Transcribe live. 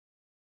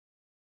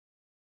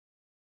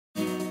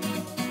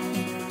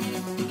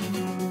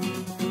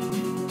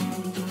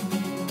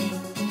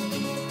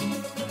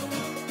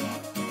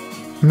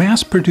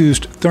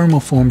Mass-produced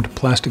thermoformed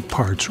plastic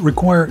parts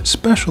require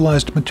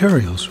specialized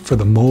materials for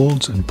the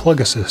molds and plug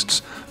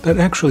assists that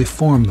actually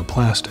form the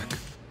plastic.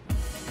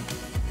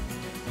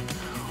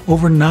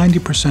 Over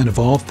 90% of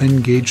all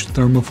thin-gauge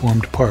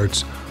thermoformed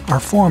parts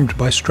are formed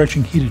by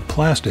stretching heated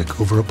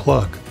plastic over a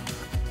plug.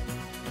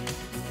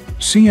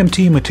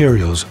 CMT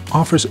Materials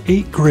offers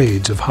 8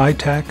 grades of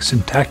HYTAC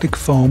syntactic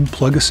foam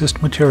plug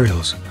assist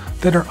materials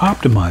that are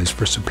optimized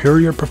for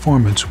superior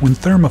performance when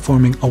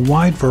thermoforming a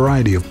wide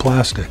variety of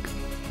plastic.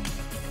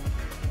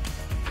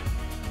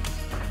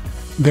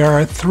 There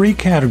are 3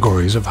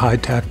 categories of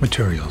HYTAC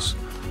materials: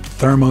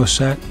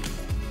 thermoset,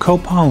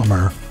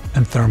 copolymer,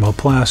 and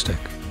thermoplastic.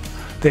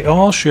 They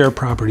all share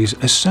properties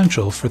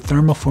essential for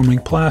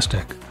thermoforming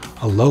plastic: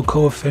 a low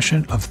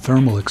coefficient of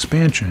thermal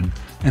expansion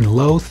and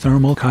low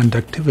thermal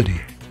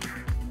conductivity.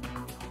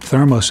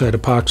 Thermoset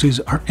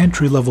epoxies are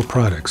entry-level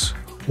products,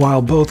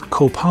 while both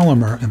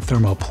copolymer and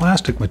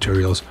thermoplastic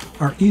materials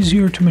are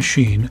easier to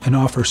machine and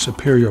offer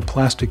superior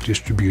plastic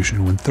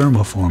distribution when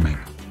thermoforming.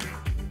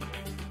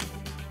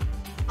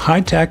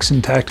 HYTAC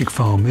syntactic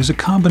foam is a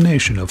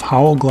combination of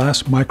hollow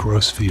glass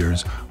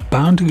microspheres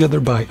bound together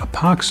by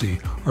epoxy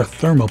or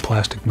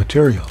thermoplastic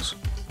materials.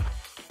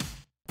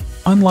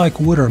 Unlike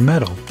wood or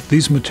metal,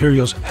 these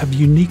materials have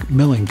unique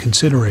milling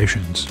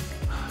considerations.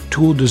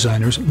 Tool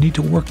designers need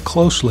to work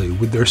closely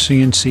with their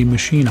CNC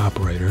machine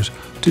operators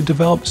to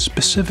develop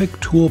specific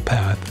tool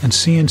path and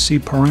CNC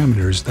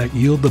parameters that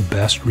yield the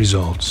best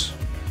results.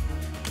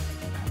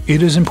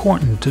 It is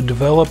important to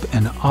develop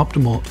an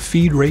optimal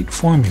feed rate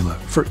formula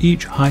for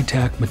each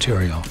HYTAC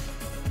material.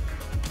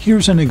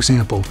 Here's an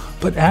example,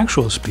 but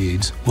actual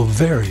speeds will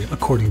vary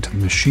according to the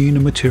machine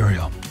and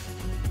material.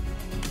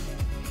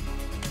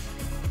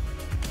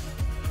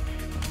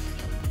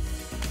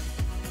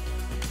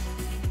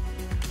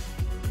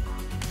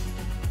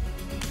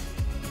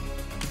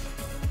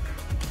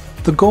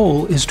 The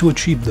goal is to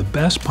achieve the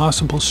best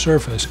possible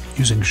surface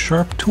using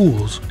sharp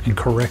tools and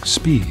correct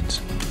speeds.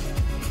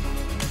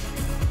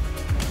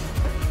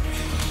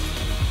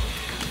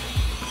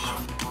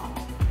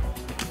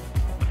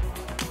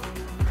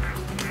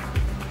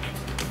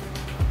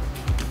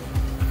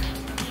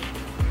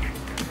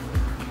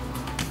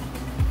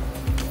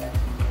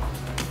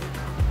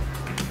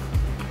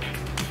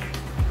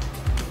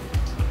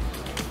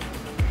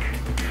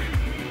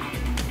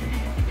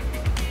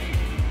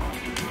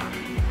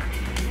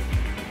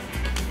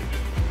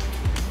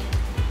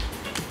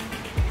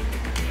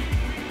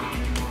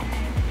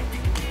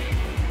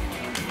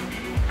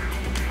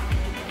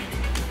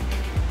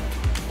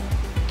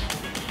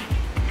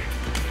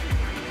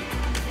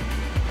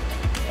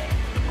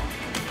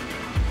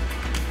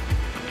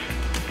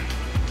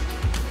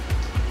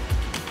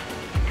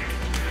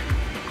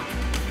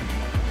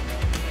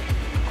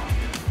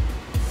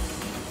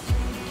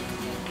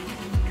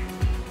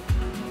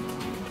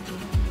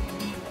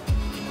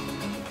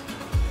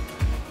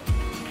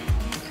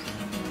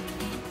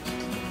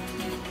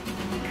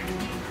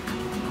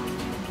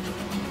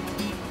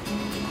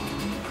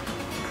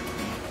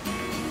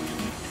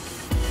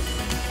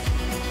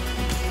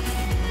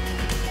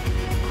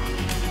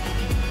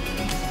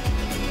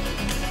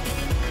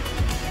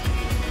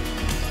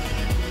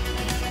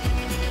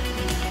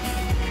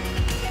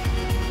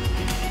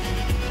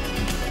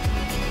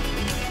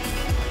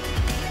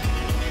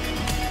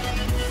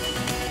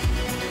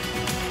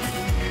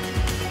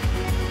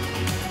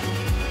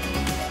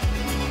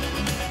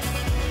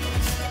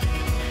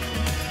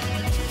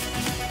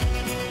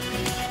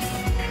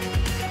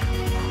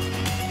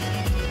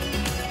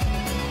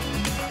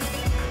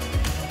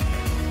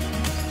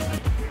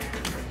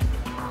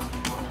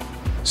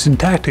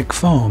 Syntactic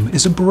foam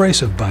is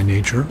abrasive by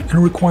nature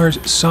and requires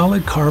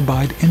solid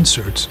carbide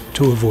inserts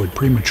to avoid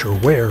premature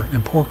wear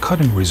and poor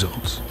cutting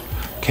results.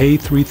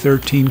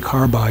 K313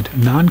 carbide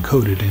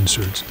non-coated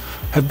inserts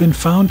have been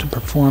found to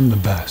perform the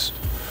best,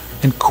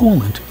 and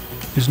coolant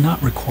is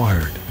not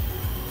required.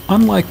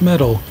 Unlike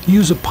metal,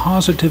 use a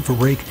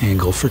positive rake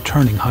angle for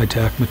turning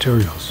HYTAC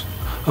materials.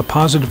 A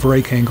positive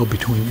rake angle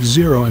between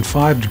 0 and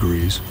 5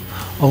 degrees,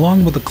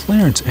 along with a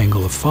clearance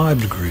angle of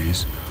 5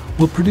 degrees,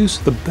 will produce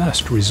the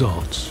best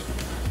results.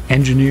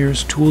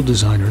 Engineers, tool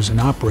designers, and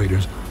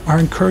operators are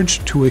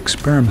encouraged to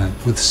experiment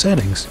with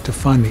settings to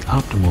find the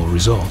optimal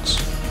results.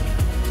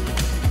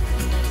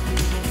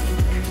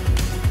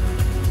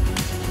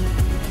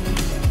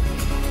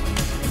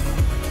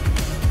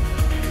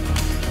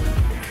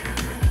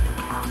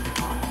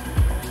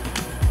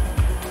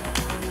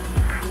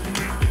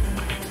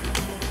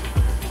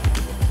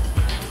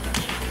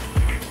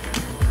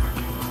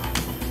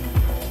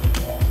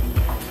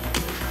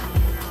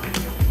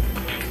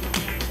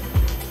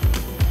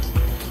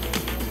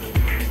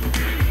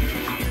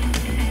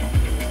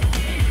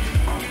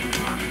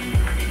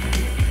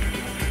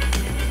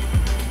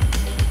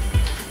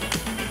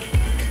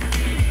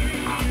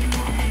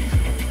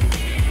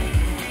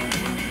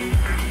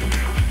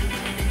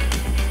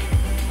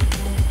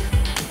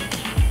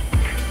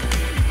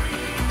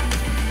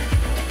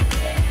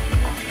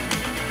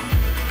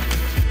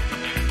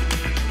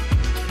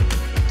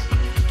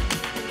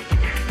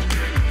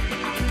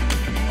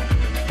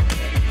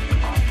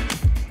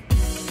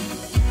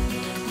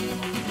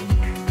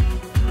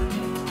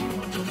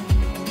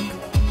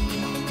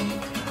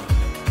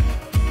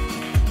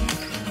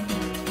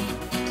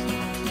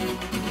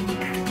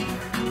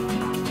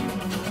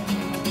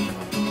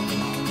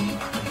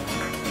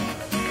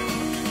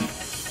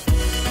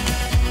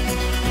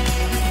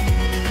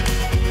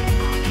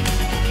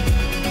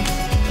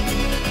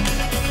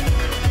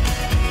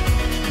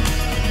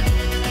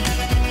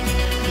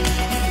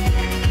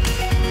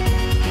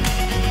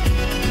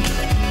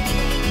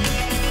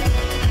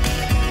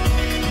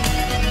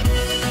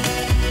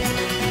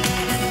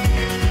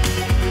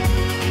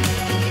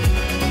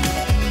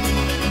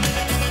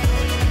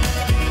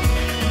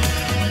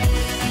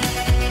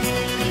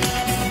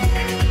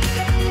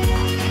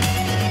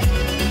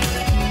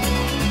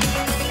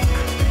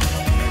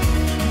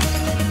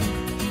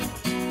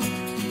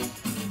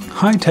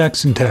 HYTAC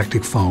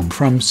syntactic foam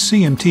from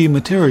CMT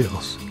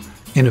Materials,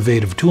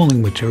 innovative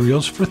tooling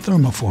materials for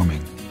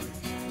thermoforming.